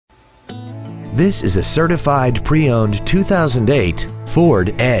This is a certified pre-owned 2008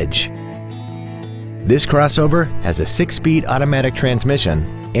 Ford Edge. This crossover has a 6-speed automatic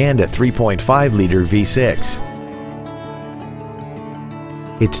transmission and a 3.5-liter V6.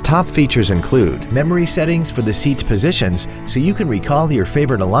 Its top features include memory settings for the seat's positions so you can recall your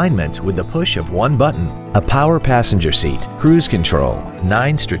favorite alignments with the push of one button, a power passenger seat, cruise control,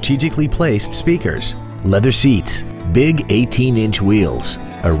 9 strategically placed speakers, leather seats, big 18-inch wheels,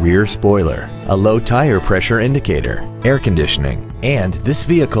 a rear spoiler, a low tire pressure indicator, air conditioning, and this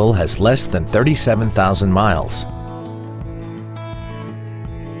vehicle has less than 37,000 miles.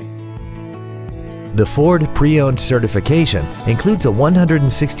 The Ford Pre-Owned certification includes a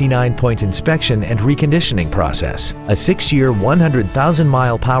 169-point inspection and reconditioning process, a 6-year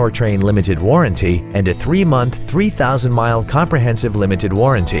 100,000-mile powertrain limited warranty, and a 3-month 3,000-mile comprehensive limited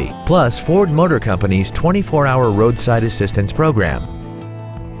warranty, plus Ford Motor Company's 24-hour roadside assistance program.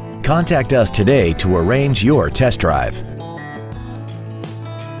 Contact us today to arrange your test drive.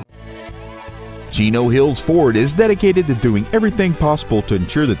 Chino Hills Ford is dedicated to doing everything possible to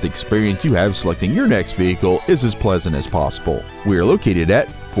ensure that the experience you have selecting your next vehicle is as pleasant as possible. We are located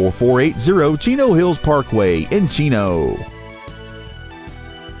at 4480 Chino Hills Parkway in Chino.